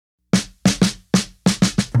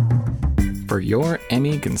For your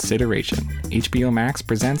Emmy consideration, HBO Max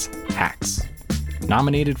presents Hacks.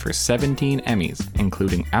 Nominated for 17 Emmys,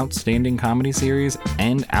 including Outstanding Comedy Series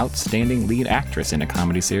and Outstanding Lead Actress in a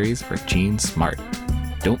Comedy Series for Jean Smart.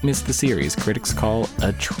 Don't miss the series critics call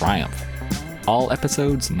a triumph. All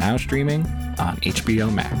episodes now streaming on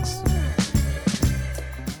HBO Max.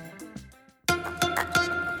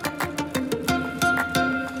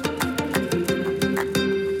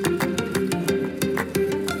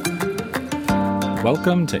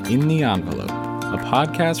 Welcome to In the Envelope, a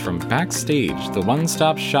podcast from Backstage, the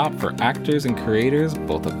one-stop shop for actors and creators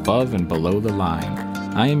both above and below the line.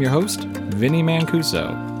 I am your host, Vinny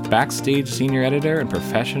Mancuso, Backstage Senior Editor and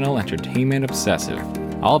Professional Entertainment Obsessive.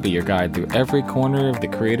 I'll be your guide through every corner of the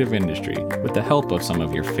creative industry with the help of some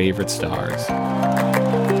of your favorite stars.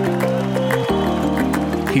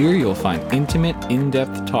 Here you'll find intimate,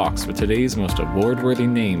 in-depth talks with today's most award-worthy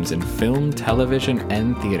names in film, television,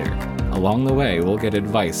 and theater. Along the way, we'll get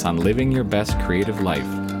advice on living your best creative life,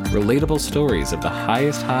 relatable stories of the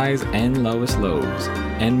highest highs and lowest lows,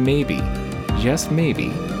 and maybe, just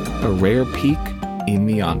maybe, a rare peek in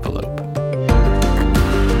the envelope.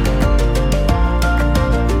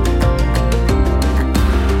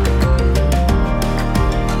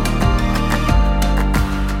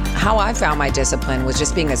 How I found my discipline was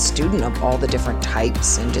just being a student of all the different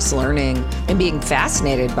types and just learning and being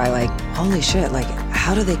fascinated by like, holy shit, like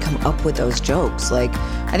how do they come up with those jokes? Like,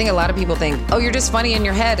 I think a lot of people think, oh, you're just funny in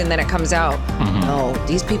your head and then it comes out. No,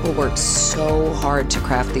 these people worked so hard to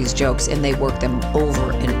craft these jokes and they work them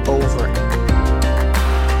over and over.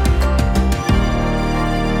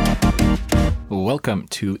 Welcome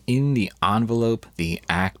to In the Envelope, the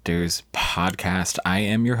Actors Podcast. I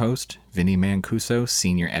am your host, Vinny Mancuso,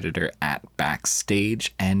 Senior Editor at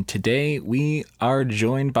Backstage, and today we are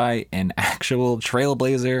joined by an actual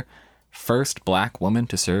trailblazer, first Black woman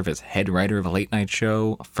to serve as head writer of a late night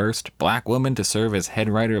show, first Black woman to serve as head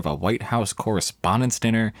writer of a White House Correspondents'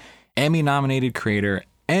 Dinner, Emmy-nominated creator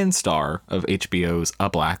and star of HBO's A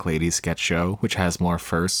Black Lady sketch show, which has more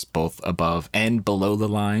firsts both above and below the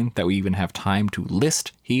line that we even have time to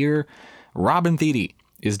list here. Robin Thede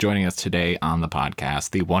is joining us today on the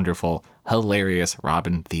podcast, the wonderful, hilarious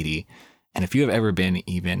Robin Thede. And if you have ever been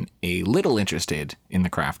even a little interested in the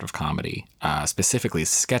craft of comedy, specifically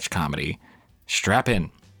sketch comedy, strap in,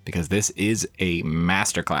 because this is a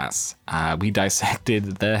masterclass. We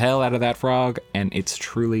dissected the hell out of that frog, and it's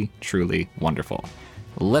truly, truly wonderful.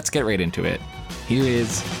 Let's get right into it. Here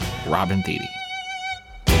is Robin Thede.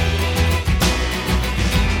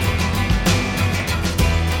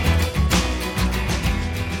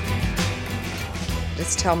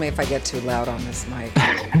 Just tell me if I get too loud on this mic.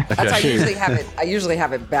 That's I usually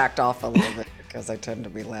have it backed off a little bit because I tend to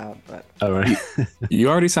be loud. But all right. You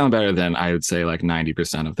already sound better than I would say like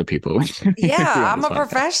 90% of the people. Yeah, I'm a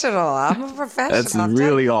professional. That's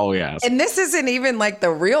really all we ask. And this isn't even like the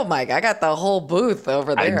real mic. I got the whole booth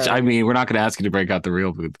over there. I mean, we're not going to ask you to break out the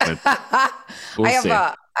real booth, but we'll see.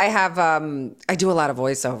 I do a lot of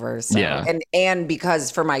voiceovers. So, yeah. And because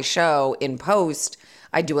for my show in post,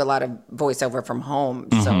 I do a lot of voiceover from home.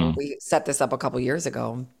 Mm-hmm. So we set this up a couple years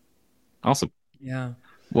ago. Awesome. Yeah.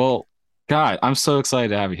 Well, God, I'm so excited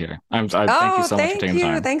to have you here. Thank you so much for taking the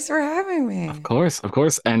time. Thanks for having me. Of course.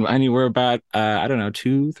 And I mean, we're about,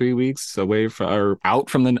 2-3 weeks away out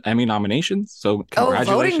from the Emmy nominations. So congratulations.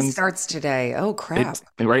 Oh, voting starts today. Oh, crap.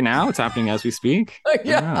 Right now, it's happening as we speak.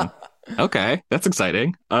 Yeah. Okay, that's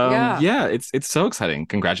exciting. Yeah, it's so exciting.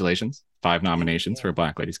 Congratulations. 5 nominations for a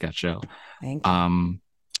Black Lady sketch show. Thank you.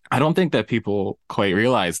 I don't think that people quite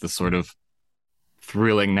realize the sort of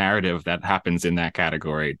thrilling narrative that happens in that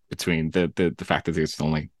category between the fact that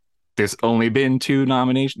there's only been 2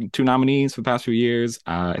 nominees for the past few years.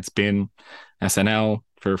 It's been SNL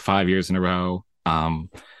for 5 years in a row.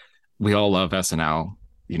 We all love SNL.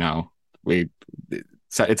 You know,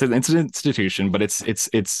 it's an institution, but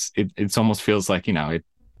it's almost feels like, you know,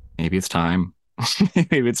 maybe it's time.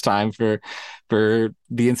 Maybe it's time for the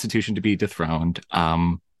institution to be dethroned.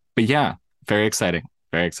 But yeah, very exciting.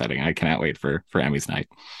 Very exciting. I cannot wait for Emmys night.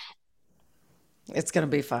 It's going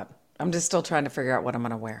to be fun. I'm just still trying to figure out what I'm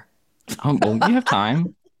going to wear. Oh, well, you have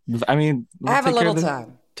time. I mean, I have a little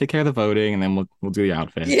time. Take care of the voting, and then we'll do the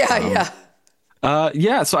outfit.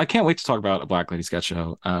 Yeah. So I can't wait to talk about A Black Lady sketch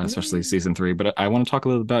show, especially season 3. But I want to talk a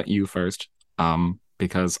little about you first,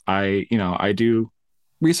 because I do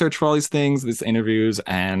research for all these things, these interviews,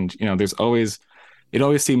 and it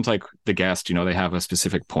always seems like the guest, they have a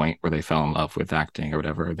specific point where they fell in love with acting or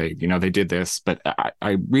whatever. They did this, but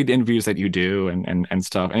I read interviews that you do and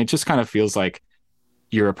stuff, and it just kind of feels like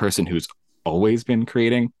you're a person who's always been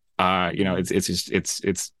creating.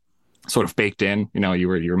 It's sort of baked in. You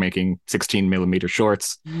were making 16 millimeter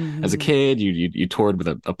shorts as a Mhm. kid. You toured with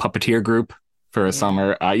a puppeteer group for a Yeah.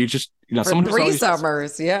 summer. You just For someone who's three always just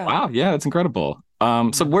summers. Yeah. wow, yeah, that's incredible.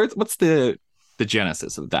 So what's the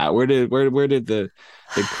genesis of that? Where did the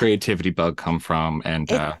creativity bug come from?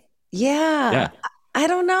 And It, yeah, yeah, I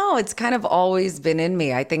don't know. It's kind of always been in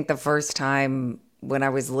me. I think the first time when I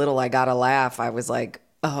was little, I got a laugh. I was like,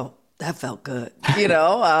 oh, that felt good.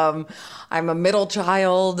 I'm a middle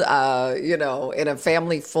child, in a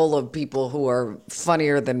family full of people who are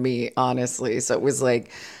funnier than me, honestly. So it was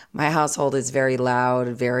like my household is very loud,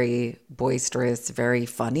 very boisterous, very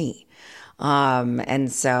funny.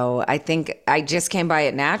 And so I think I just came by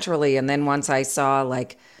it naturally. And then once I saw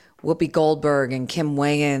like Whoopi Goldberg and Kim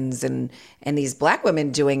Wayans and these black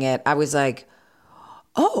women doing it, I was like,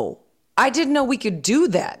 oh, I didn't know we could do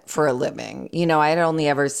that for a living. I had only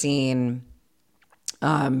ever seen,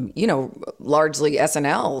 largely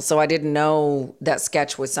SNL. So I didn't know that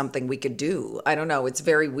sketch was something we could do. I don't know. It's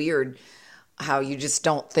very weird how you just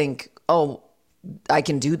don't think, oh, I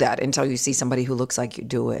can do that until you see somebody who looks like you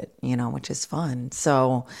do it, which is fun.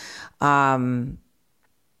 So, yeah,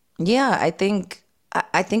 I think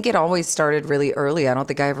it always started really early. I don't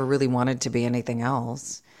think I ever really wanted to be anything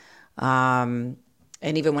else. Um,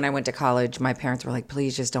 and even when I went to college, my parents were like,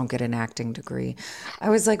 please just don't get an acting degree. I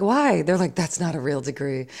was like, why? They're like, that's not a real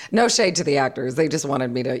degree. No shade to the actors. They just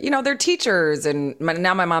wanted me to, they're teachers. And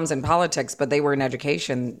now my mom's in politics, but they were in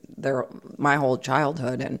education my whole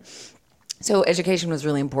childhood. And so education was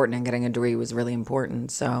really important and getting a degree was really important.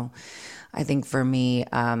 So I think for me,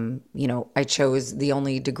 I chose the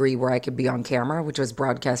only degree where I could be on camera, which was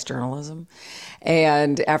broadcast journalism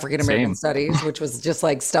and African American same. studies, which was just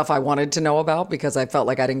like stuff I wanted to know about because I felt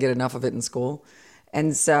like I didn't get enough of it in school.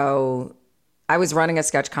 And so I was running a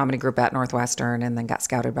sketch comedy group at Northwestern and then got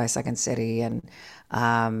scouted by Second City.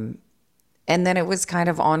 And then it was kind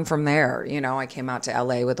of on from there. I came out to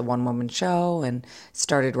LA with a one woman show and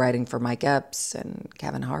started writing for Mike Epps and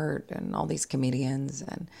Kevin Hart and all these comedians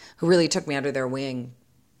and who really took me under their wing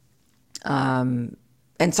and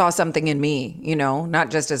saw something in me,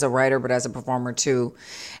 not just as a writer, but as a performer too.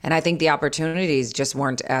 And I think the opportunities just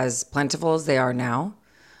weren't as plentiful as they are now.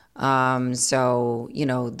 So,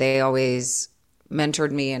 they always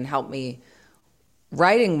mentored me and helped me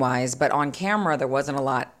writing wise, but on camera, there wasn't a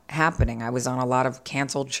lot happening. I was on a lot of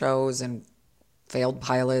canceled shows and failed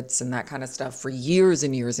pilots and that kind of stuff for years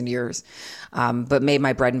and years and years, but made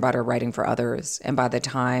my bread and butter writing for others. And by the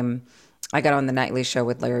time I got on the nightly show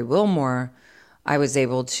with Larry Wilmore, I was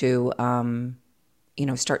able to,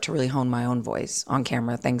 start to really hone my own voice on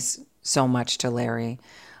camera. Thanks so much to Larry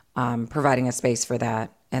providing a space for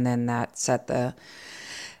that. And then that set the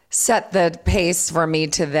pace for me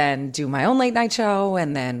to then do my own late night show.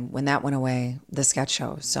 And then when that went away, the sketch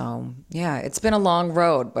show. So yeah, it's been a long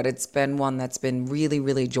road, but it's been one that's been really,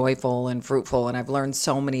 really joyful and fruitful. And I've learned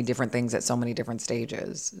so many different things at so many different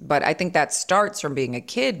stages. But I think that starts from being a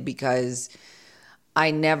kid because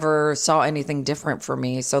I never saw anything different for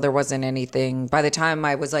me. So there wasn't anything, by the time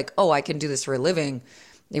I was like, oh, I can do this for a living,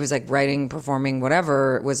 it was like writing, performing,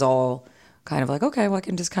 whatever. It was all kind of like, okay, well, I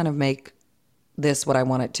can just kind of make this what I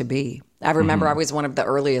want it to be. I remember I was one of the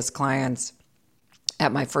earliest clients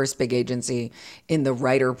at my first big agency in the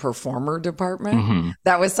writer performer department.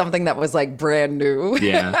 That was something that was like brand new.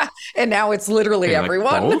 Yeah. And now it's literally You're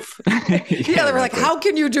everyone. Like, both? Yeah, they were like, how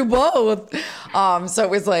can you do both? So it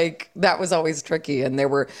was like, that was always tricky. And there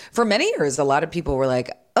were, for many years, a lot of people were like,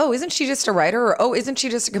 oh, isn't she just a writer? Or, oh, isn't she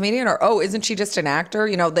just a comedian? Or, oh, isn't she just an actor?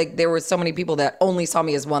 There were so many people that only saw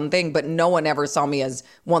me as one thing, but no one ever saw me as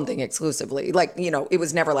one thing exclusively. Like, it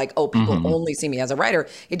was never like, oh, people only see me as a writer.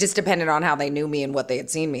 It just depended on how they knew me and what they had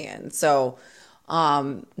seen me in. So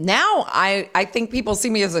now I think people see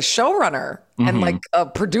me as a showrunner and like a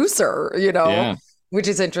producer, Yeah. which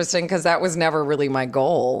is interesting because that was never really my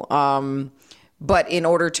goal. But in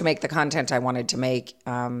order to make the content I wanted to make,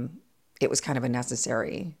 it was kind of a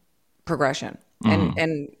necessary progression.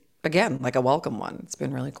 And again, like a welcome one. It's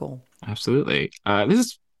been really cool. Absolutely. This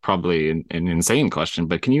is probably an insane question,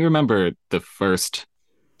 but can you remember the first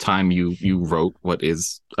time you wrote what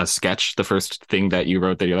is a sketch? The first thing that you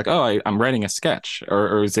wrote that you're like, oh, I'm writing a sketch,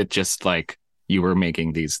 or is it just like you were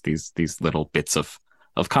making these little bits of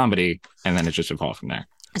comedy and then it just evolved from there?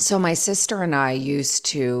 So my sister and I used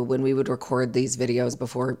to, when we would record these videos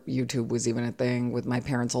before YouTube was even a thing with my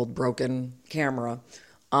parents' old broken camera,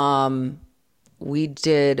 we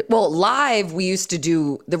did, well, live, we used to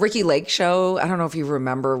do the Ricky Lake show. I don't know if you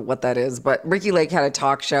remember what that is, but Ricky Lake had a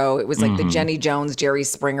talk show. It was like the Jenny Jones, Jerry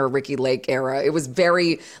Springer, Ricky Lake era. It was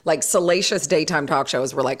very like salacious daytime talk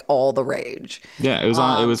shows were like all the rage. Yeah, it was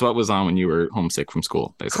on. It was what was on when you were homesick from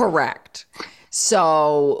school, basically. Correct.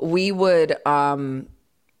 So we would,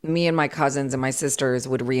 me and my cousins and my sisters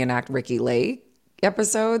would reenact Ricky Lake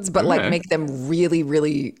episodes, but like make them really,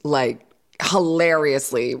 really like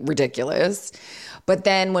hilariously ridiculous. But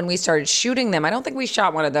then when we started shooting them, I don't think we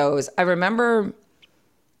shot one of those. I remember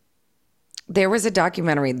there was a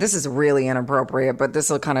documentary. This is really inappropriate, but this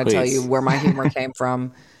will kind of tell you where my humor came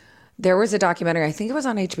from. There was a documentary, I think it was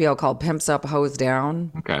on HBO, called Pimps Up, Hoes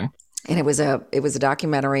Down. Okay. And it was a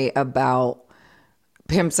documentary about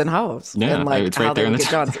pimps and hoes. Yeah, and like it's right there in the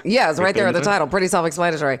title. Yeah, it's right there in the title. Pretty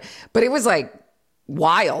self-explanatory. But it was like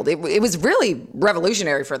wild. It was really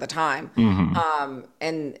revolutionary for the time.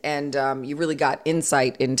 And you really got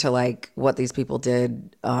insight into like what these people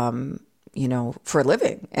did, you know, for a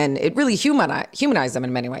living. And it really humanized them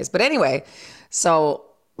in many ways. But anyway, so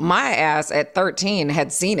my ass at 13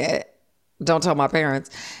 had seen it. Don't tell my parents.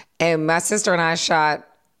 And my sister and I shot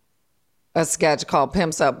a sketch called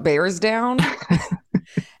Pimps Up, Bears Down.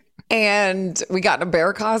 And we got in a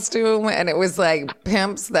bear costume, and it was like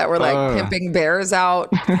pimps that were like pimping bears out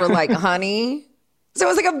for like honey. So it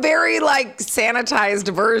was like a very like sanitized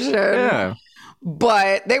version. Yeah.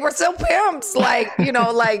 But they were still pimps, like, you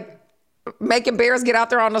know, like making bears get out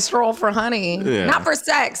there on a stroll for honey. Yeah. Not for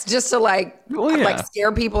sex, just to like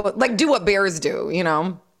scare people, like do what bears do, you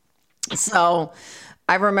know? So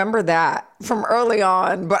I remember that from early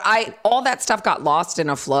on, but all that stuff got lost in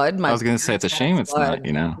a flood. I was going to say, it's a shame it's not,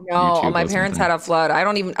 you know. No, my parents had a flood.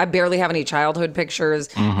 I barely have any childhood pictures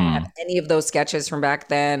of any of those sketches from back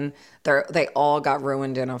then. They all got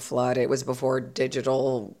ruined in a flood. It was before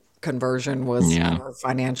digital conversion was our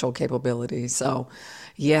financial capability. So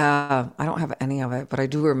yeah, I don't have any of it, but I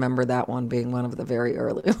do remember that one being one of the very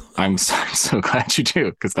early. I'm so glad you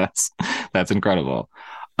do, because that's incredible.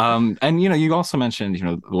 And, you know, you also mentioned, you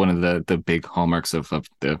know, one of the big hallmarks of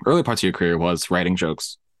the early parts of your career was writing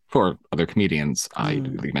jokes for other comedians.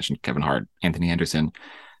 You mentioned Kevin Hart, Anthony Anderson,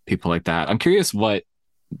 people like that. I'm curious what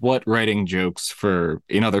writing jokes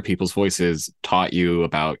in other people's voices taught you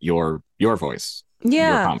about your voice.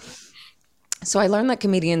 Yeah. So I learned that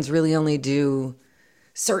comedians really only do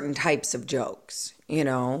certain types of jokes, you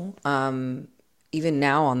know. Even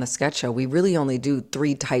now on the sketch show, we really only do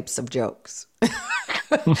 3 types of jokes.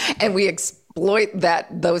 And we exploit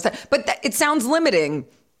those. But it sounds limiting,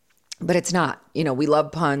 but it's not. You know, we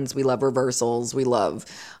love puns, we love reversals, we love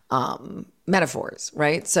metaphors,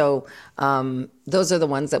 right? So those are the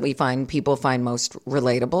ones that we find people find most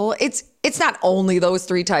relatable. It's not only those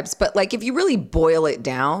 3 types, but like if you really boil it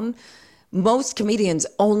down, most comedians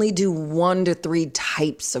only do 1 to 3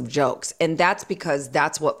 types of jokes. And that's because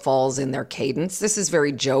that's what falls in their cadence. This is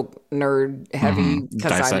very joke nerd heavy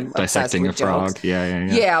because I'm obsessed with jokes. Frog. Yeah.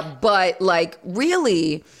 Yeah, but like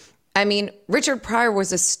really, I mean, Richard Pryor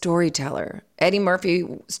was a storyteller. Eddie Murphy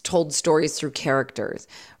told stories through characters.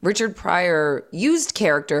 Richard Pryor used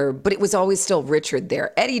character, but it was always still Richard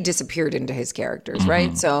there. Eddie disappeared into his characters,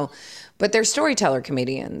 right? So, but they're storyteller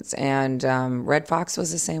comedians. And Red Fox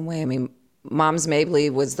was the same way. I mean, Moms Mabley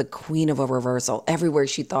was the queen of a reversal. Everywhere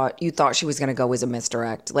you thought she was going to go was a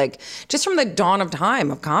misdirect. Like just from the dawn of time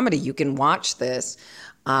of comedy, you can watch this.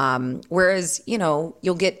 Whereas, you know,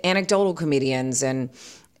 you'll get anecdotal comedians and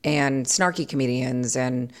snarky comedians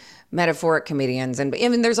and metaphoric comedians. And I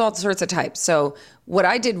mean, there's all sorts of types. So what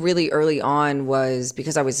I did really early on was,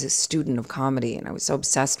 because I was a student of comedy and I was so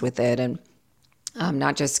obsessed with it, and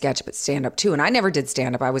not just sketch, but stand-up too. And I never did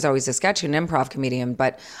stand-up. I was always a sketch and improv comedian,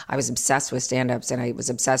 but I was obsessed with stand-ups and I was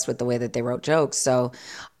obsessed with the way that they wrote jokes. So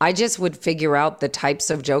I just would figure out the types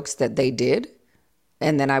of jokes that they did,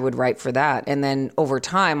 and then I would write for that. And then over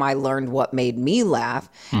time, I learned what made me laugh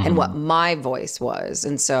and what my voice was.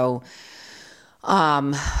 And so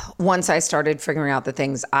once I started figuring out the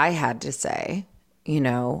things I had to say, you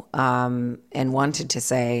know, and wanted to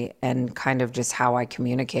say, and kind of just how I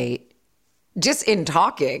communicate, just in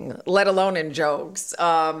talking, let alone in jokes,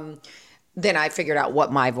 then I figured out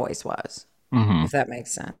what my voice was, if that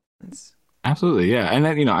makes sense. Absolutely, yeah. And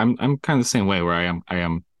then, you know, I'm kind of the same way, where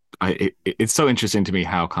it's so interesting to me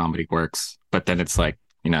how comedy works, but then it's like,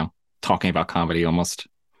 you know, talking about comedy almost,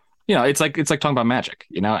 you know, it's like talking about magic,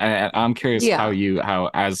 you know. And I'm curious how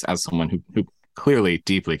as someone who clearly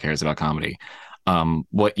deeply cares about comedy,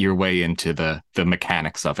 what your way into the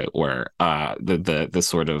mechanics of it were, the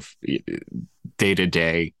sort of day to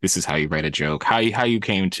day. This is how you write a joke. How you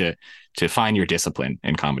came to find your discipline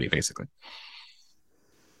in comedy, basically.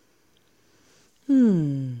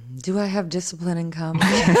 Do I have discipline in comedy?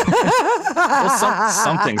 Well,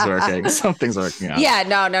 something's working. Something's working out. Yeah,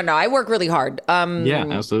 no. I work really hard. Yeah,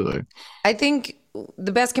 absolutely. I think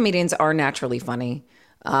the best comedians are naturally funny,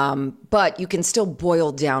 but you can still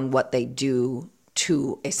boil down what they do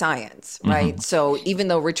to a science, right? So even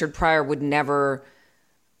though Richard Pryor would never,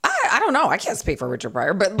 I don't know, I can't speak for Richard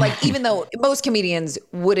Pryor, but like even though most comedians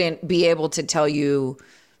wouldn't be able to tell you,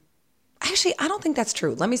 actually, I don't think that's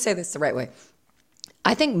true. Let me say this the right way.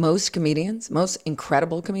 I think most comedians, most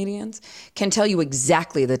incredible comedians, can tell you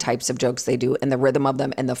exactly the types of jokes they do and the rhythm of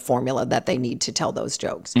them and the formula that they need to tell those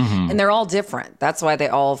jokes. And they're all different. That's why they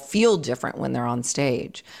all feel different when they're on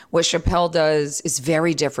stage. What Chappelle does is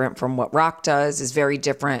very different from what Rock does, is very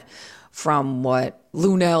different from what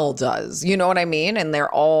Lunel does. You know what I mean? And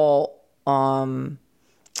they're all,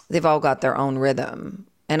 they've all got their own rhythm.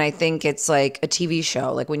 And I think it's like a TV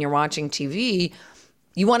show. Like when you're watching TV,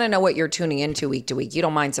 you want to know what you're tuning into week to week. You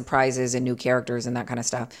don't mind surprises and new characters and that kind of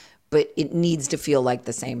stuff, but it needs to feel like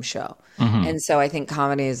the same show. And so I think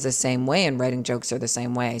comedy is the same way and writing jokes are the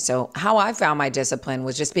same way. So how I found my discipline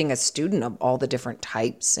was just being a student of all the different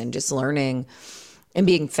types and just learning and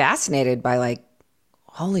being fascinated by like,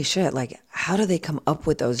 holy shit, like how do they come up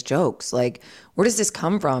with those jokes? Like, where does this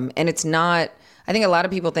come from? And it's not, I think a lot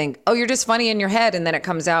of people think, oh, you're just funny in your head and then it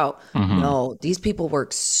comes out. No, these people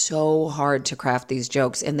work so hard to craft these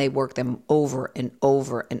jokes and they work them over and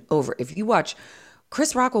over and over. If you watch,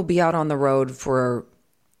 Chris Rock will be out on the road for,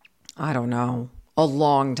 I don't know, a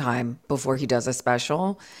long time before he does a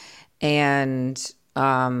special. And,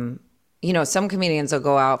 you know, some comedians will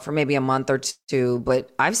go out for maybe a month or two, but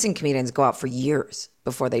I've seen comedians go out for years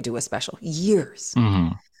before they do a special. Years.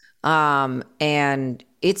 And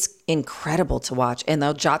it's incredible to watch. And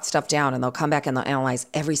they'll jot stuff down and they'll come back and they'll analyze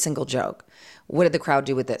every single joke. What did the crowd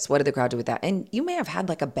do with this? What did the crowd do with that? And you may have had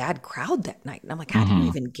like a bad crowd that night. And I'm like, how do you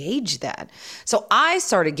even gauge that? So I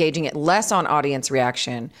started gauging it less on audience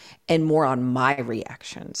reaction and more on my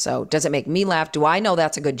reaction. So does it make me laugh? Do I know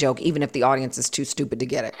that's a good joke, even if the audience is too stupid to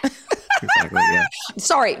get it? Exactly, yeah.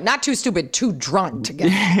 Sorry, not too stupid, too drunk to get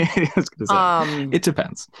it. I was gonna say, it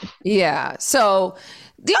depends. Yeah. So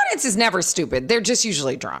the audience is never stupid. They're just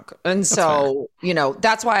usually drunk. And so, you know,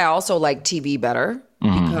 that's why I also like TV better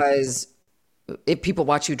because if people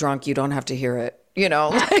watch you drunk, you don't have to hear it. You know,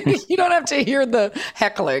 like, you don't have to hear the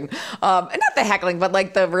heckling. And not the heckling, but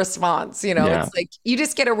like the response, you know, it's like you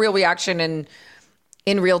just get a real reaction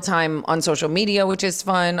in real time on social media, which is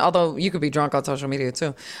fun. Although you could be drunk on social media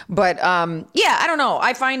too. But yeah, I don't know.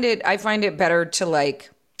 I find it better to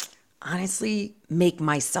like honestly make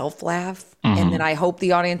myself laugh. And then I hope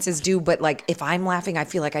the audiences do. But like if I'm laughing, I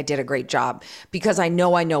feel like I did a great job because I know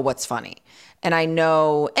what's funny. And I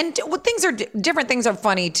know, and things are different things are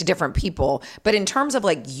funny to different people. But in terms of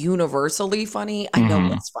like universally funny, I know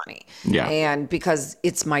what's funny. Yeah. And because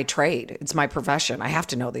it's my trade, it's my profession. I have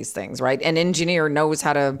to know these things, right? An engineer knows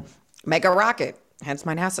how to make a rocket, hence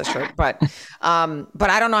my NASA shirt. But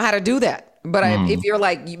I don't know how to do that. But if you're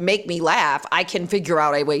like, you make me laugh, I can figure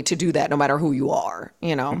out a way to do that no matter who you are,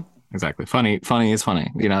 you know? Exactly. Funny is funny.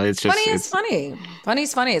 You know, it's just funny. Funny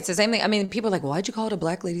is funny. It's the same thing. I mean, people are like, why'd you call it a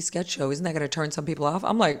Black Lady Sketch Show? Isn't that going to turn some people off?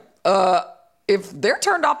 I'm like, if they're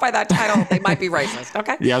turned off by that title, they might be racist.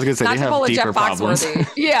 Okay. Yeah, I was going to say, not they to have pull a deeper Jeff problems. Foxworthy.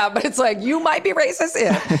 Yeah, but it's like, you might be racist.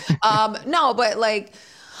 Yeah. No, but like,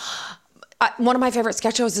 one of my favorite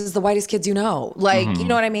sketch shows is The Whitest Kids You Know. Like, you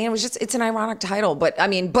know what I mean? It's an ironic title, but I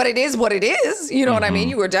mean, but it is what it is. You know what I mean?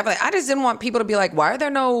 You were definitely, I just didn't want people to be like, why are there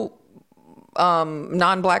no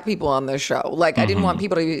non-Black people on this show? Like, I didn't want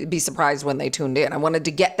people to be surprised when they tuned in. I wanted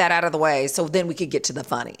to get that out of the way so then we could get to the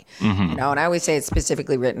funny. You know, and I always say it's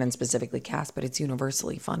specifically written and specifically cast, but it's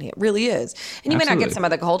universally funny. It really is. And you may not get some of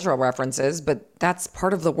the cultural references, but that's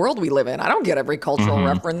part of the world we live in. I don't get every cultural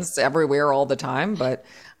reference everywhere all the time, but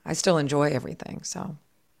I still enjoy everything. So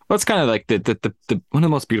well, it's kind of like the one of the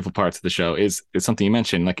most beautiful parts of the show is something you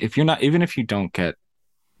mentioned. Like if you don't get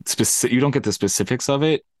the specifics of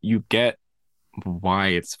it, you get why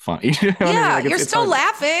it's funny. You know what I mean? Like you're still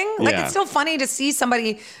laughing. Like it's still funny to see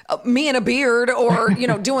somebody, me in a beard, or you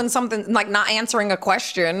know, doing something like not answering a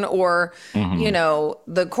question, or you know,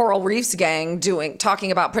 the Coral Reefs gang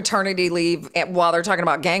talking about paternity leave while they're talking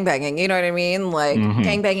about gangbanging. You know what I mean? Like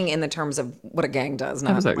gangbanging in the terms of what a gang does,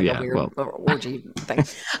 not like a weird orgy thing.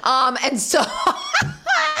 And so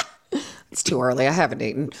it's too early. I haven't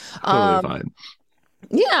eaten. Totally fine.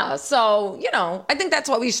 Yeah. So, you know, I think that's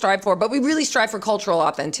what we strive for, but we really strive for cultural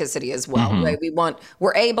authenticity as well, right?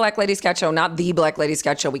 We're a Black Lady Sketch Show, not the Black Lady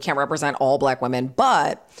Sketch Show. We can't represent all Black women,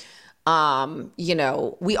 but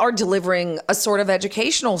We are delivering a sort of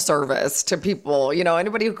educational service to people.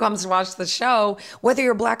 Anybody who comes to watch the show, whether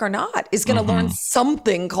you're Black or not, is going to learn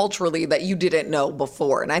something culturally that you didn't know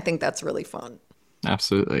before. And I think that's really fun.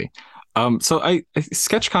 Absolutely. So I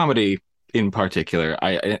sketch comedy in particular,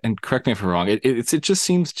 and correct me if I'm wrong, it just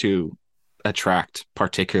seems to attract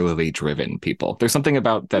particularly driven people. There's something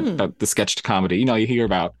about that the sketched comedy. You hear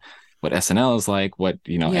about what SNL is like,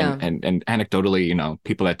 and anecdotally,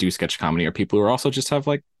 people that do sketch comedy are people who are also just have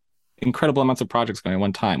like incredible amounts of projects going at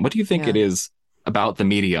one time. What do you think it is about the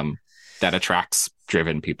medium that attracts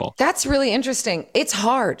driven people? That's really interesting. It's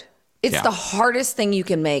hard. It's the hardest thing you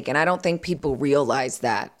can make. And I don't think people realize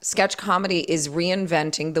that. Sketch comedy is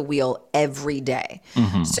reinventing the wheel every day.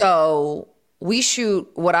 So we shoot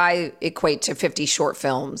what I equate to 50 short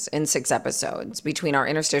films in 6 episodes. Between our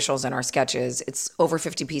interstitials and our sketches, it's over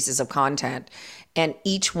 50 pieces of content. And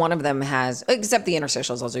each one of them has, except the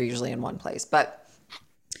interstitials, those are usually in one place. But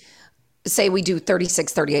say we do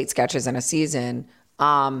 36, 38 sketches in a season,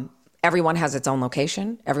 everyone has its own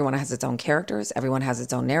location. Everyone has its own characters. Everyone has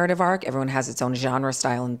its own narrative arc. Everyone has its own genre,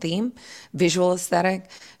 style, and theme, visual aesthetic.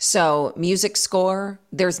 So music score,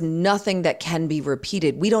 there's nothing that can be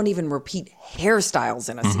repeated. We don't even repeat hairstyles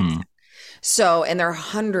in a season. So, and there are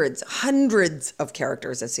hundreds of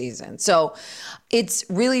characters a season. So it's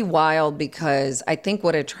really wild because I think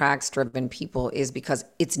what attracts driven people is because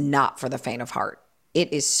it's not for the faint of heart.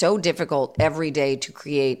 It is so difficult every day to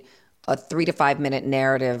create a 3 to 5 minute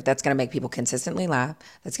narrative that's going to make people consistently laugh,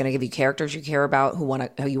 that's going to give you characters you care about who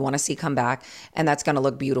you want to see come back, and that's going to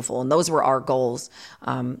look beautiful. And those were our goals.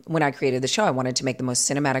 When I created the show, I wanted to make the most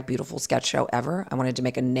cinematic, beautiful sketch show ever. I wanted to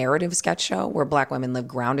make a narrative sketch show where Black women live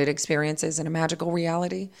grounded experiences in a magical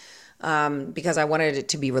reality, because I wanted it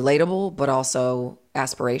to be relatable, but also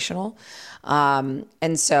aspirational.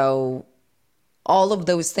 And so all of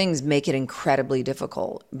those things make it incredibly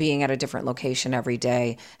difficult. Being at a different location every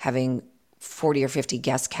day, having 40 or 50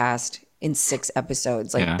 guest cast in 6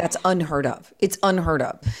 episodes, that's unheard of. It's unheard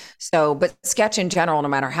of. So, but sketch in general, no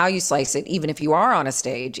matter how you slice it, even if you are on a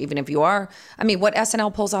stage, even if you are, what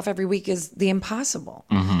SNL pulls off every week is the impossible.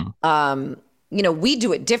 We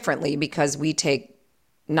do it differently because we take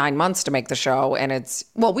 9 months to make the show, and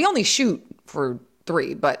we only shoot for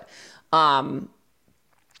 3, but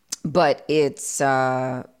it's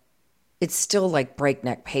still like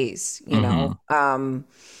breakneck pace, you know?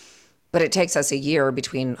 But it takes us a year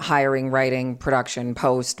between hiring, writing, production,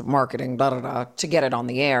 post, marketing, to get it on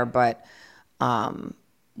the air. But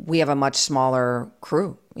we have a much smaller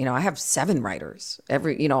crew. I have 7 writers.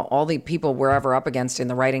 All the people we're ever up against in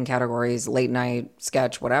the writing categories, late night,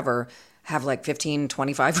 sketch, whatever, have like 15,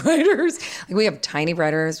 25 writers. We have tiny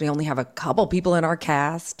writers. We only have a couple people in our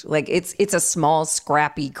cast. It's a small,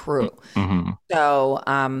 scrappy crew. So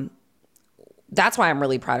that's why I'm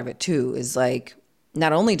really proud of it too, is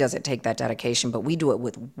not only does it take that dedication, but we do it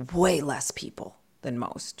with way less people than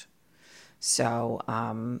most. So,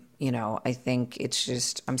 I think it's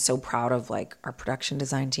just, I'm so proud of our production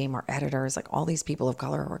design team, our editors, all these people of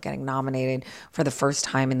color who are getting nominated for the first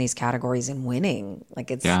time in these categories and winning.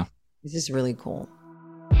 It's just really cool.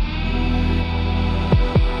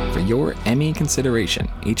 For your Emmy consideration,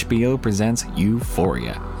 HBO presents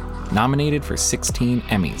Euphoria. Nominated for 16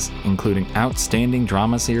 Emmys, including Outstanding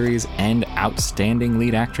Drama Series and Outstanding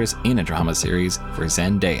Lead Actress in a Drama Series for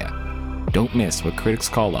Zendaya. Don't miss what critics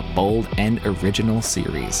call a bold and original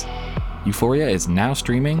series. Euphoria is now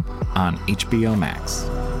streaming on HBO Max.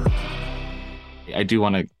 I do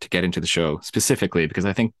want to get into the show specifically because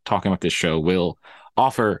I think talking about this show will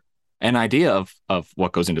offer an idea of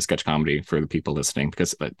what goes into sketch comedy for the people listening,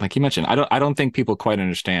 because like you mentioned, I don't think people quite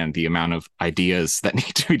understand the amount of ideas that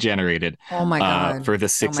need to be generated. Oh my God. For the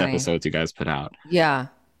 6 episodes you guys put out. Yeah.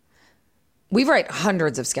 We write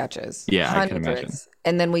hundreds of sketches. Yeah, hundreds. I can imagine.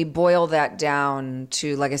 And then we boil that down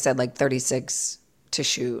to, like I said, 36 to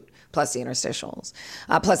shoot, plus the interstitials,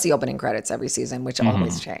 plus the opening credits every season, which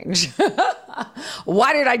always change.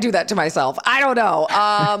 Why did I do that to myself? I don't know.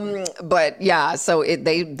 But yeah, so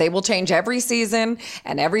they will change every season,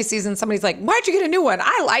 and every season somebody's like, why'd you get a new one?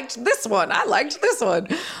 I liked this one. I liked this one.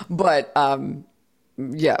 But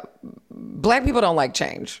yeah, Black people don't like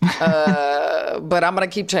change. But I'm going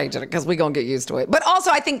to keep changing it because we're going to get used to it. But also,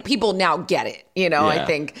 I think people now get it. Yeah. I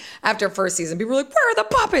think after first season, people are like, where are the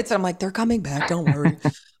puppets? And I'm like, they're coming back. Don't worry.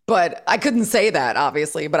 But I couldn't say that,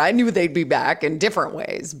 obviously. But I knew they'd be back in different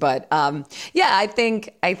ways. But yeah, I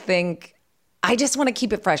think I just want to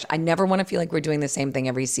keep it fresh. I never want to feel like we're doing the same thing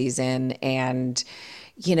every season. And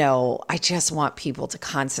I just want people to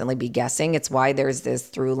constantly be guessing. It's why there's this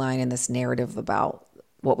through line and this narrative about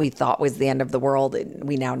what we thought was the end of the world. And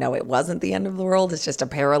we now know it wasn't the end of the world. It's just a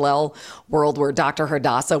parallel world where Dr.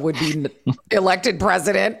 Hadassah would be elected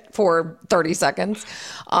president for 30 seconds.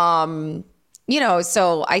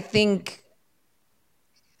 So I think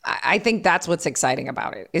that's what's exciting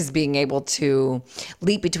about it, is being able to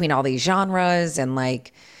leap between all these genres and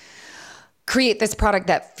like create this product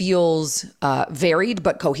that feels varied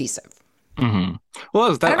but cohesive. Mm-hmm.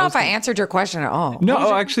 Well, I don't know if I answered your question at all. No,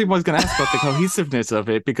 I actually was going to ask about the cohesiveness of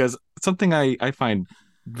it, because something I find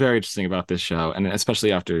very interesting about this show, and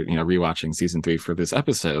especially after rewatching season 3 for this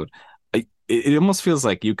episode, it almost feels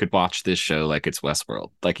like you could watch this show like it's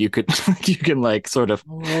Westworld. Like you can like sort of.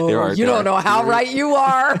 You don't know how right you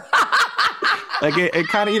are. Like it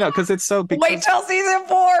kind of because it's so. Wait till season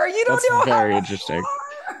 4. You don't know. That's very interesting.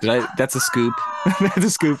 That's a scoop. That's a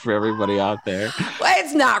scoop for everybody out there. Well,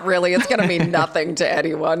 it's not really. It's going to mean nothing to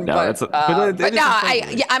anyone. No,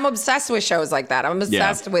 I'm obsessed with shows like that. I'm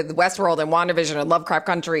obsessed with Westworld and WandaVision and Lovecraft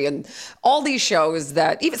Country and all these shows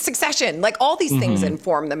that, even Succession, like all these things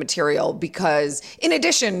inform the material, because in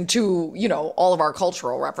addition to, all of our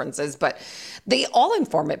cultural references, but they all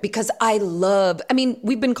inform it because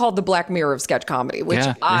we've been called the Black Mirror of sketch comedy, which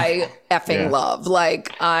I effing love.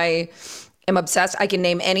 Like I'm obsessed. I can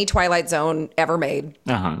name any Twilight Zone ever made.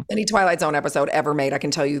 Any Twilight Zone episode ever made. I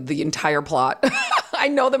can tell you the entire plot. I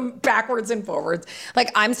know them backwards and forwards.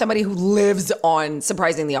 Like, I'm somebody who lives on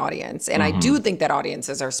surprising the audience. And I do think that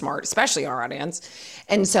audiences are smart, especially our audience.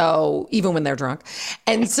 And so, even when they're drunk.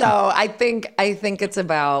 And so I think it's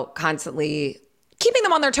about constantly keeping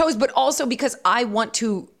them on their toes, but also because I want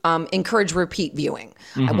to encourage repeat viewing.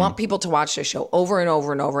 I want people to watch the show over and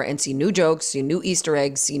over and over and see new jokes, see new Easter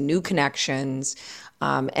eggs, see new connections.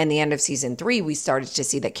 And the end of season 3, we started to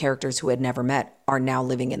see that characters who had never met are now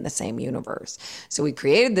living in the same universe. So we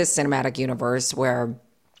created this cinematic universe where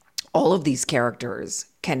all of these characters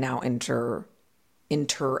can now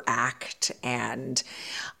interact. And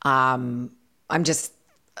I'm just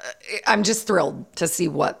thrilled to see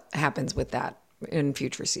what happens with that in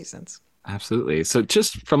future seasons. Absolutely. So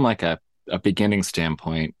just from like a beginning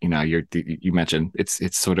standpoint, you mentioned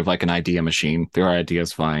it's sort of like an idea machine. There are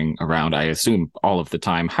ideas flying around, I assume, all of the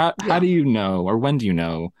time. How do you know, or when do you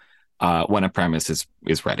know when a premise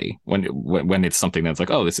is ready? When it's something that's like,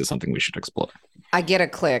 oh, this is something we should explore? I get a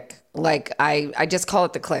click. Like I just call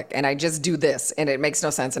it the click, and I just do this, and it makes no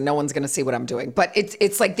sense, and no one's going to see what I'm doing. But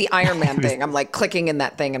it's like the Iron Man thing. I'm like clicking in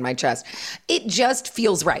that thing in my chest. It just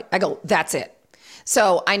feels right. I go, that's it.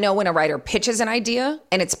 So I know when a writer pitches an idea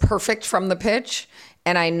and it's perfect from the pitch.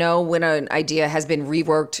 And I know when an idea has been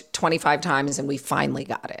reworked 25 times and we finally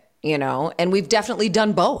got it, and we've definitely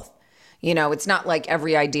done both. It's not like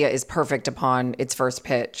every idea is perfect upon its first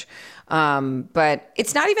pitch. But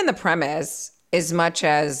it's not even the premise as much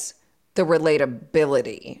as the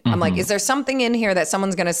relatability. I'm like, is there something in here that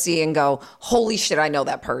someone's going to see and go, holy shit, I know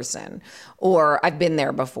that person, or I've been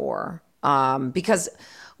there before? Because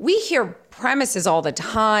we hear premises all the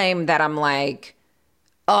time that I'm like,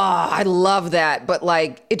 oh, I love that, but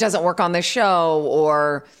like it doesn't work on the show,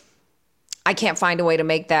 or I can't find a way to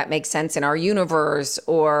make that make sense in our universe,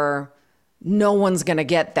 or no one's going to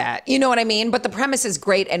get that. You know what I mean? But the premise is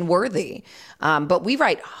great and worthy. But we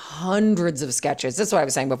write hundreds of sketches. This is what I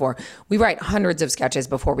was saying before. We write hundreds of sketches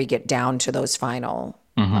before we get down to those final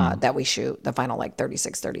that we shoot, the final like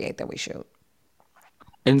 36, 38 that we shoot.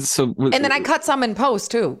 And so, and then I cut some in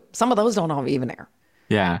post too. Some of those don't even air.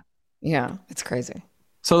 Yeah, it's crazy.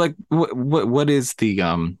 So, like, what is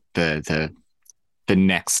the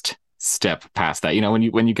next step past that?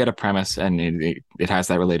 When you get a premise and it has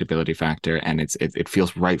that relatability factor and it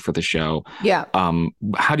feels right for the show. Yeah.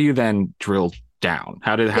 How do you then drill down?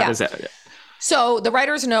 How does that? So the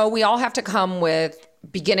writers know we all have to come with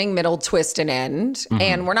beginning, middle, twist, and end.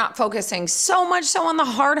 And we're not focusing so much so on the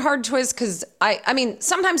hard twist, because I mean,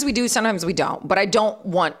 sometimes we do, sometimes we don't. But I don't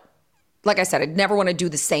want, like I said, I'd never want to do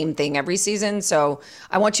the same thing every season. So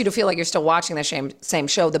I want you to feel like you're still watching the same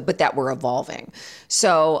show, but that we're evolving.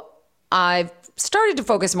 So I've started to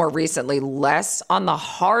focus more recently, less on the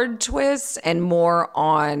hard twists and more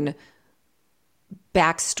on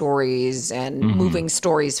backstories and moving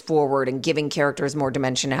stories forward and giving characters more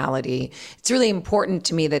dimensionality. It's really important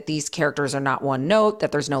to me that these characters are not one note,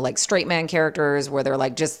 that there's no like straight man characters where they're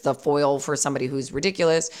like just the foil for somebody who's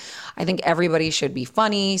ridiculous. I think everybody should be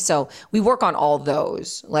funny. So we work on all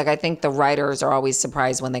those. Like, I think the writers are always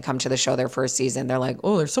surprised when they come to the show their first season. They're like,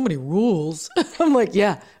 oh, there's so many rules. I'm like,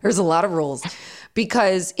 yeah, there's a lot of rules,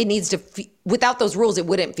 because it needs to, without those rules, it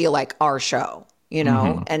wouldn't feel like our show,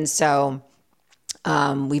 And so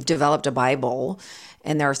we've developed a Bible,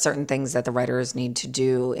 and there are certain things that the writers need to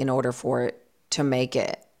do in order for it to make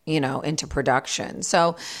it, into production.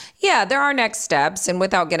 So yeah, there are next steps, and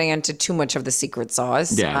without getting into too much of the secret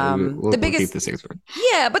sauce. Yeah, we'll biggest keep the secret.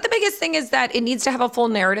 Yeah, but the biggest thing is that it needs to have a full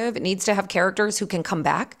narrative. It needs to have characters who can come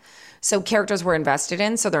back. So characters we're invested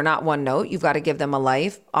in, so they're not one note. You've got to give them a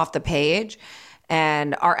life off the page.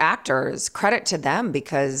 And our actors, credit to them,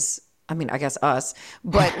 because I guess us,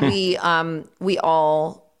 but we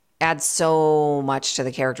all add so much to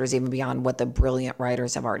the characters, even beyond what the brilliant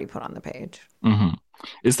writers have already put on the page. Mm-hmm.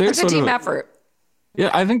 Is there It's a team effort. Yeah,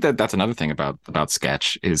 I think that's another thing about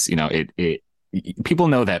sketch is, it people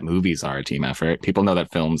know that movies are a team effort. People know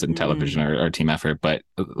that films and television are a team effort. But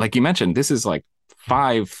like you mentioned, this is like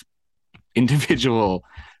 5 individual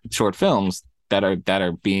short films that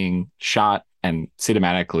are being shot and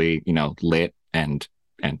cinematically, lit, and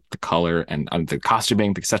the color and the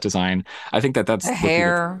costuming, the set design. I think that's the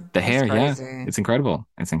hair. Yeah, it's incredible.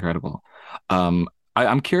 It's incredible. I'm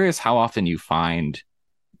curious how often you find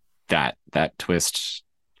that twist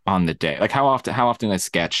on the day. Like how often a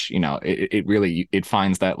sketch, it really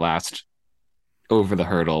finds that last over the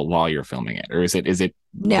hurdle while you're filming it, or is it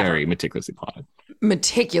Never. Very meticulously plotted,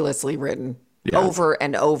 meticulously written? Over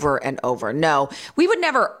and over and over. No, we would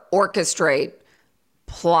never orchestrate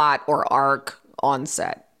plot or arc on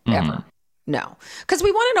set ever. No, because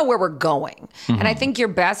we want to know where we're going. And I think your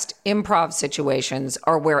best improv situations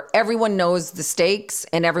are where everyone knows the stakes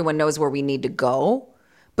and everyone knows where we need to go,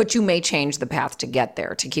 but you may change the path to get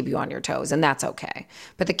there to keep you on your toes, and that's okay.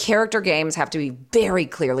 But the character games have to be very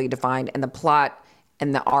clearly defined, and the plot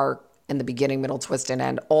and the arc and the beginning, middle, twist, and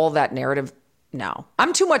end, all that narrative. No,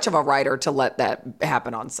 I'm too much of a writer to let that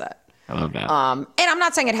happen on set. I love that. And I'm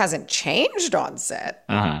not saying it hasn't changed on set.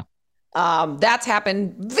 That's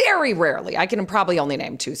happened very rarely. I can probably only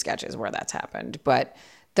name 2 sketches where that's happened, but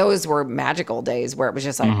those were magical days where it was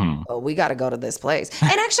just like, oh, we got to go to this place.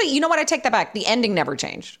 And actually, you know what? I take that back. The ending never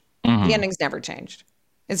changed. The ending's never changed.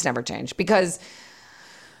 It's never changed, because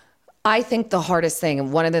I think the hardest thing,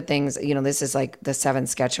 and one of the things, this is like the 7th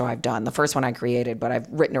sketch show I've done. The first one I created, but I've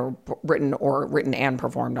written and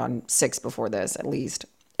performed on 6 before this, at least.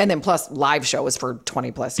 And then plus live show was for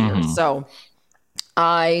 20 plus years. So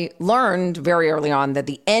I learned very early on that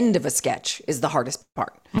the end of a sketch is the hardest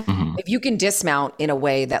part. If you can dismount in a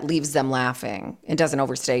way that leaves them laughing and doesn't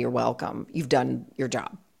overstay your welcome, you've done your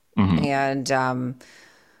job. And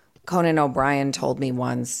Conan O'Brien told me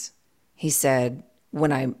once, he said,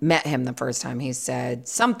 when I met him the first time, he said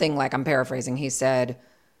something like, I'm paraphrasing, he said,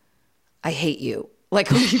 I hate you. Like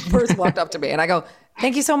when he first walked up to me, and I go,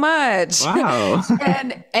 thank you so much. Wow.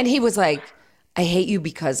 and he was like, I hate you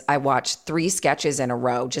because I watched 3 sketches in a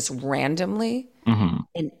row just randomly,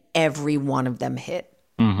 and every one of them hit.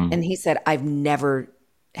 And he said, I've never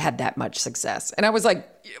had that much success. And I was like,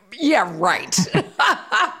 yeah, right.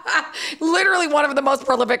 Literally one of the most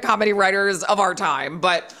prolific comedy writers of our time.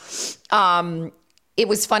 But it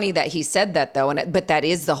was funny that he said that, though. But that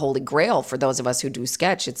is the holy grail for those of us who do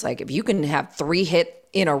sketch. It's like, if you can have 3 hit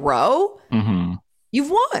in a row,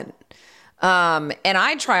 you've won. And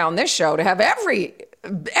I try on this show to have every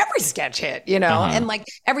sketch hit, and like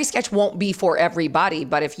every sketch won't be for everybody.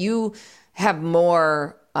 But if you have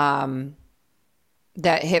more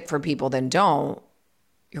that hit for people than don't,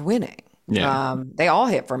 you're winning. Yeah. They all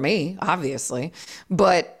hit for me, obviously.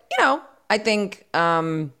 But, I think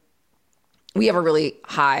we have a really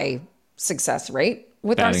high success rate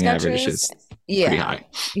with our Batting sketches. average is pretty high.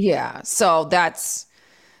 Yeah. So that's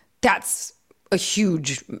a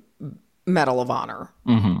huge medal of honor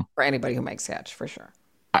for anybody who makes sketch, for sure.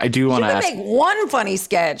 I do want to ask. You can make one funny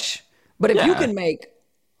sketch, but if you can make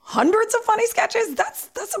hundreds of funny sketches,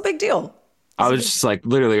 that's a big deal. I was just like,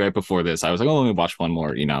 literally right before this, I was like, oh, let me watch one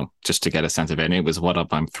more, just to get a sense of it. And it was What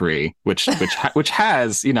Up, I'm 3, which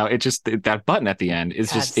has, it just, that button at the end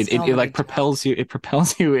is just, it like propels you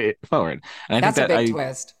forward. And I think that's a big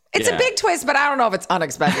twist. It's a big twist, but I don't know if it's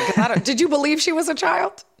unexpected. Did you believe she was a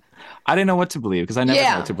child? I didn't know what to believe, because I never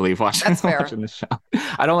know what to believe watching this show.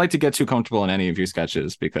 I don't like to get too comfortable in any of your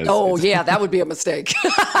sketches because. Oh, yeah, that would be a mistake.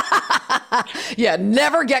 Yeah,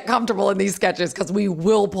 never get comfortable in these sketches because we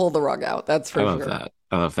will pull the rug out. That's for sure.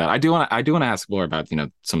 I love that. I do want to ask more about,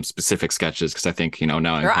 some specific sketches, because I think, knowing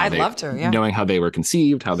I'd love to, knowing how they were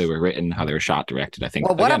conceived, how they were written, how they were shot, directed, I think.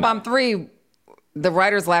 Well, What Up, I'm 3, the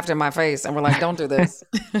writers laughed in my face and were like, don't do this.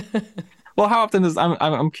 Well, how often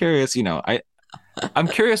I'm curious, I'm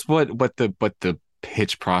curious what the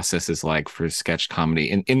pitch process is like for sketch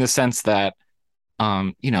comedy in the sense that,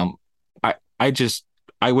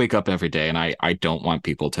 I wake up every day and I don't want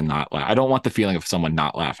people to not laugh. I don't want the feeling of someone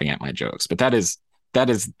not laughing at my jokes, but that is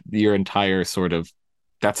your entire sort of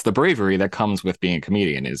that's the bravery that comes with being a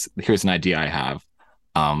comedian is here's an idea I have.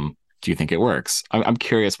 Do you think it works? I'm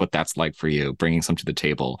curious what that's like for you, bringing some to the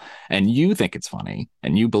table and you think it's funny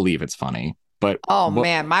and you believe it's funny. But Oh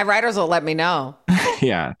man, my writers will let me know.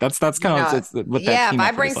 yeah, that's kind of it's what that Yeah, if team I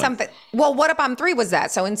effort bring is like. something. Well, What Up I'm 3 was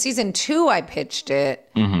that. So in season 2, I pitched it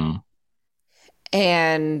Mm-hmm.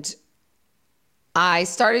 and I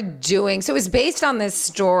started doing, so it was based on this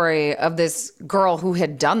story of this girl who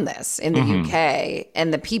had done this in the UK,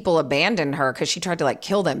 and the people abandoned her because she tried to like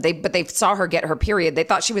kill them. But they saw her get her period. They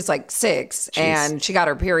thought she was like 6 and she got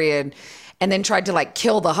her period and then tried to like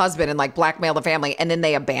kill the husband and like blackmail the family. And then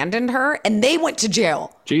they abandoned her and they went to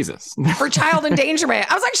jail Jesus. for child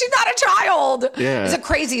endangerment. I was like, she's not a child. Yeah. It's a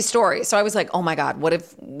crazy story. So I was like, oh my God, what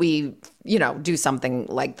if we, do something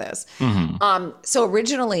like this? So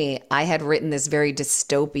originally I had written this very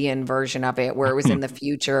dystopian version of it where it was in the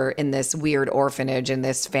future in this weird orphanage in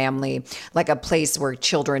this family, like a place where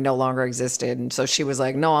children no longer existed. And so she was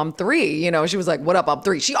like, no, I'm 3. She was like, what up, I'm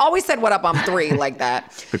 3. She always said, what up, I'm 3 like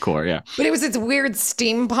that. The core, yeah. But it was this weird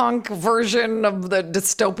steampunk version of the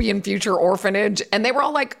dystopian future orphanage. And they were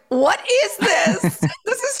all like, what is this?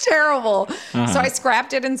 This is terrible. So I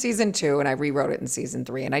scrapped it in season 2 and I rewrote it in season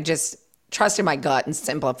 3. And I just trusted my gut and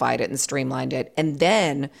simplified it and streamlined it. And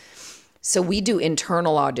then, so we do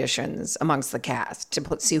internal auditions amongst the cast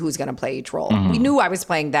to see who's going to play each role. We knew I was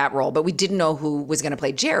playing that role, but we didn't know who was going to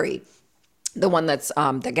play Jerry, the one that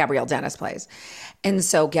Gabrielle Dennis plays. And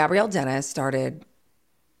so Gabrielle Dennis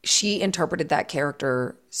she interpreted that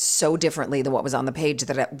character so differently than what was on the page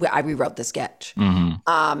that I rewrote the sketch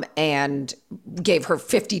and gave her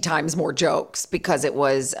 50 times more jokes because it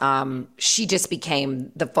was, she just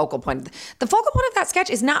became the focal point. The focal point of that sketch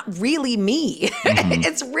is not really me.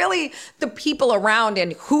 It's really the people around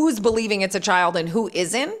and who's believing it's a child and who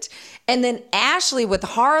isn't. And then Ashley with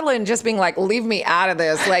Harlan just being like, leave me out of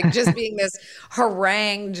this, like just being this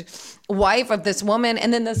harangued wife of this woman.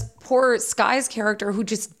 And then this poor Skies character who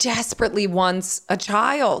just desperately wants a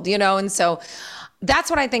child, And so that's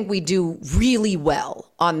what I think we do really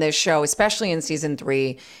well on this show, especially in season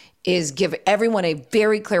 3, is give everyone a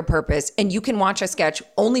very clear purpose. And you can watch a sketch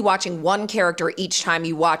only watching one character each time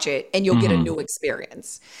you watch it, and you'll get a new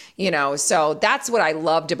experience, So that's what I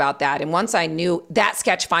loved about that. And once I knew that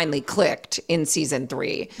sketch finally clicked in season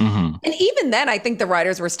 3. And even then, I think the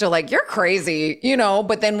writers were still like, you're crazy,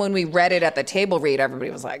 But then when we read it at the table read,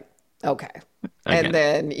 everybody was like, okay. And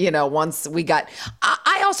then, once we got,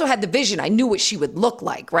 I also had the vision. I knew what she would look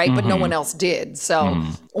like, right? But no one else did. So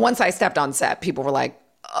once I stepped on set, people were like,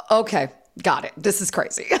 okay, got it. This is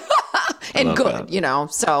crazy and good,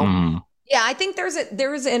 that. So yeah, I think there's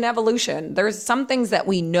an evolution. There's some things that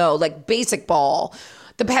we know, like Basic Ball,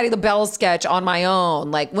 the Patti LaBelle sketch On My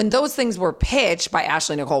Own. Like when those things were pitched by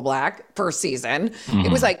Ashley Nicole Black first season,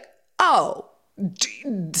 it was like, oh,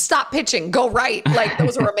 stop pitching, go right. Like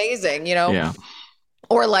those were amazing, Yeah.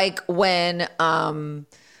 Or like when,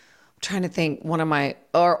 trying to think one of my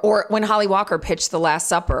or when Holly Walker pitched The Last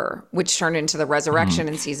Supper, which turned into The Resurrection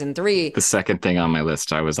in season 3. The second thing on my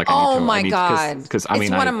list, I was like, oh my God. Because it's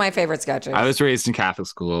one of my favorite sketches. I was raised in Catholic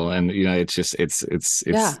school and it's just it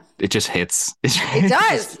just hits. It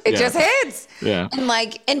does. It just hits. Yeah.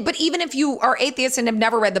 And but even if you are atheist and have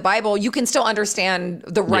never read the Bible, you can still understand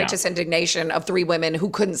the righteous indignation of 3 women who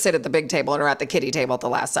couldn't sit at the big table and are at the kiddie table at the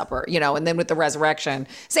Last Supper, and then with The Resurrection,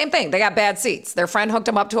 same thing. They got bad seats. Their friend hooked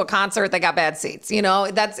them up to a concert. They got bad seats,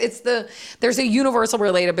 there's a universal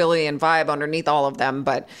relatability and vibe underneath all of them.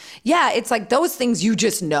 But yeah, it's like those things you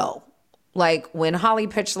just know. Like when Holly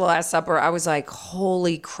pitched The Last Supper, I was like,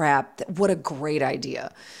 holy crap, what a great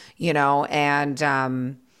idea, and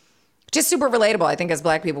just super relatable. I think as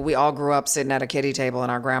Black people, we all grew up sitting at a kiddie table in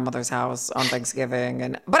our grandmother's house on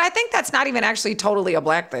Thanksgiving. But I think that's not even actually totally a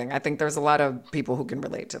Black thing. I think there's a lot of people who can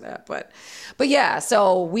relate to that. But yeah,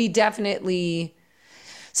 so we definitely,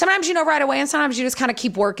 sometimes you know right away and sometimes you just kind of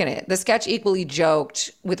keep working it. The sketch Equally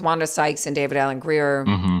Joked with Wanda Sykes and David Allen Greer,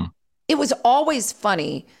 it was always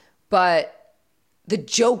funny, but the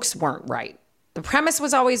jokes weren't right. The premise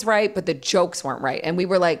was always right, but the jokes weren't right. And we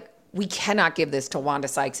were like, we cannot give this to Wanda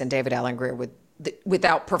Sykes and David Allen Greer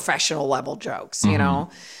without professional level jokes,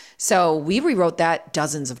 So we rewrote that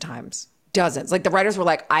dozens of times. Dozens. Like the writers were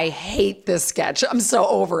like, I hate this sketch. I'm so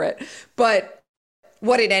over it. But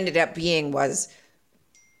what it ended up being was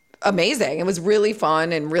amazing. It was really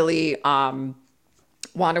fun and really,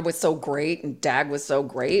 Wanda was so great and Dag was so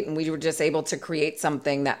great. And we were just able to create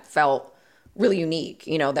something that felt really unique,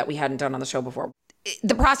 that we hadn't done on the show before.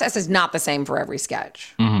 The process is not the same for every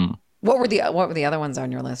sketch. What were the other ones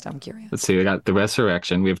on your list? I'm curious. Let's see. We got The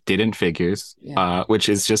Resurrection. We have Didn't Figures, which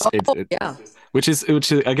is just which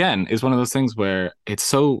again is one of those things where it's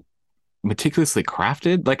so meticulously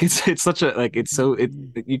crafted. Like it's such a like it's so it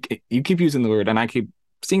you keep using the word, and I keep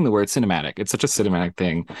seeing the word cinematic. It's such a cinematic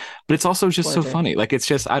thing, but it's also just so funny. Like it's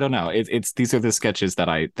just, I don't know. It's these are the sketches that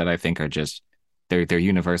I think are just they're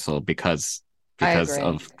universal because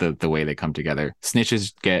of the way they come together.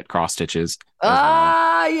 Snitches get cross stitches.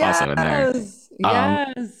 Yes. Also in there.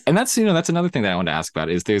 Yes. And that's another thing that I want to ask about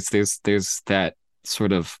is there's that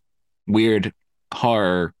sort of weird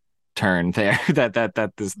horror turn there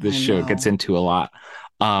that this show gets into a lot.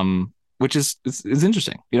 Which is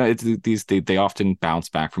interesting. They often bounce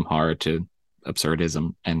back from horror to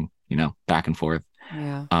absurdism and, back and forth.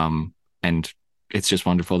 Yeah. And it's just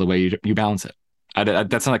wonderful the way you balance it.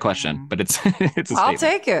 That's not a question, but it's a statement.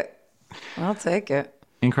 I'll take it.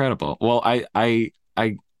 Incredible. Well, I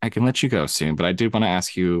can let you go soon, but I did want to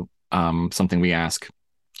ask you something we ask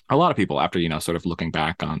a lot of people after, sort of looking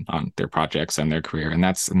back on their projects and their career. And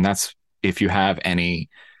that's if you have any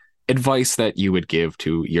advice that you would give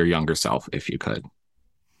to your younger self, if you could.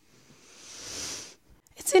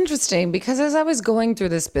 It's interesting because as I was going through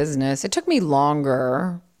this business, it took me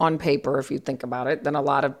longer on paper, if you think about it, than a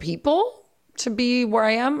lot of people to be where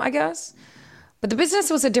I am, I guess. But the business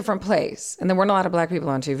was a different place. And there weren't a lot of Black people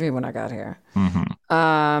on TV when I got here. Mm-hmm.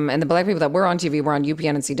 And the Black people that were on TV were on UPN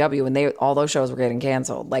and CW, and all those shows were getting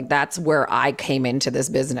canceled. Like, that's where I came into this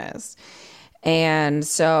business. And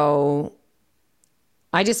so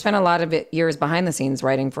I just spent a lot of years behind the scenes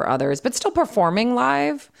writing for others, but still performing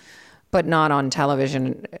live, but not on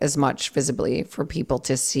television as much visibly for people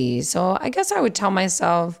to see. So I guess I would tell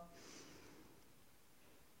myself,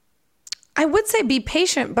 I would say be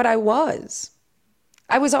patient, but I was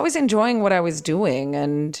always enjoying what I was doing.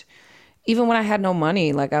 And even when I had no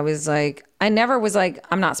money, like I never was like,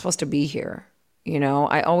 I'm not supposed to be here.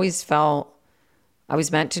 I always felt I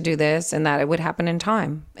was meant to do this and that it would happen in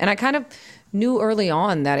time. And I kind of knew early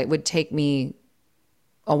on that it would take me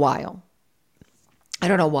a while. I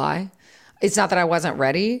don't know why. It's not that I wasn't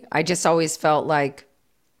ready. I just always felt like,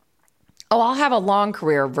 I'll have a long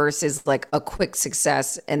career versus like a quick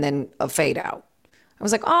success and then a fade out. I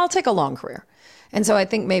was like, I'll take a long career. And so I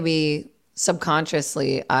think maybe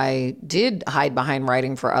subconsciously I did hide behind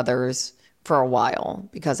writing for others for a while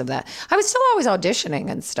because of that. I was still always auditioning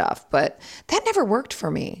and stuff, but that never worked for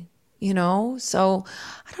me. So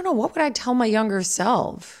I don't know, what would I tell my younger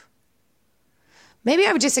self? Maybe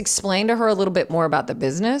I would just explain to her a little bit more about the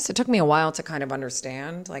business. It took me a while to kind of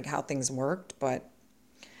understand like how things worked, but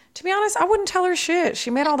to be honest, I wouldn't tell her shit. She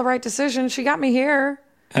made all the right decisions. She got me here.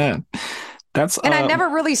 And I never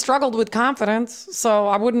really struggled with confidence, so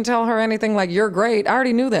I wouldn't tell her anything like, you're great. I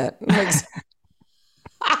already knew that. I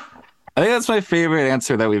think that's my favorite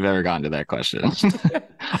answer that we've ever gotten to that question.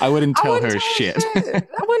 I wouldn't tell her shit. I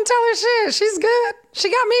wouldn't tell her shit. She's good.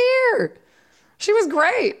 She got me here. She was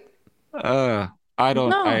great.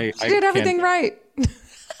 She did everything right.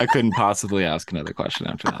 I couldn't possibly ask another question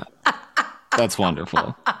after that. That's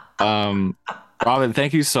wonderful. Robin,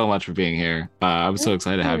 thank you so much for being here. I was so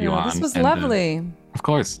excited to have you on. This was lovely. Of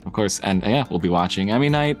course. And yeah, we'll be watching Emmy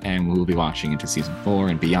Night, and we'll be watching into season 4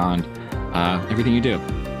 and beyond. Everything you do.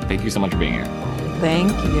 Thank you so much for being here.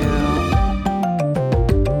 Thank you.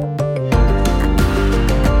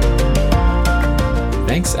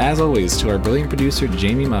 Thanks, as always, to our brilliant producer,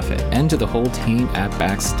 Jamie Muffett, and to the whole team at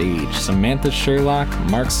Backstage. Samantha Sherlock,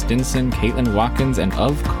 Mark Stinson, Caitlin Watkins, and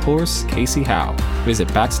of course, Casey Howe.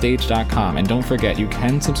 Visit Backstage.com, and don't forget, you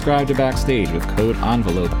can subscribe to Backstage with code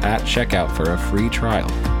ENVELOPE at checkout for a free trial.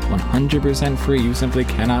 100% free, you simply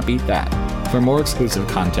cannot beat that. For more exclusive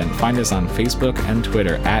content, find us on Facebook and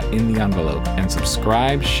Twitter at In the Envelope, and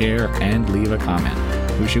subscribe, share, and leave a comment.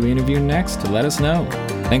 Who should we interview next? Let us know.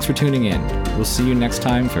 Thanks for tuning in. We'll see you next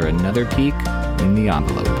time for another peek in the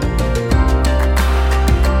envelope.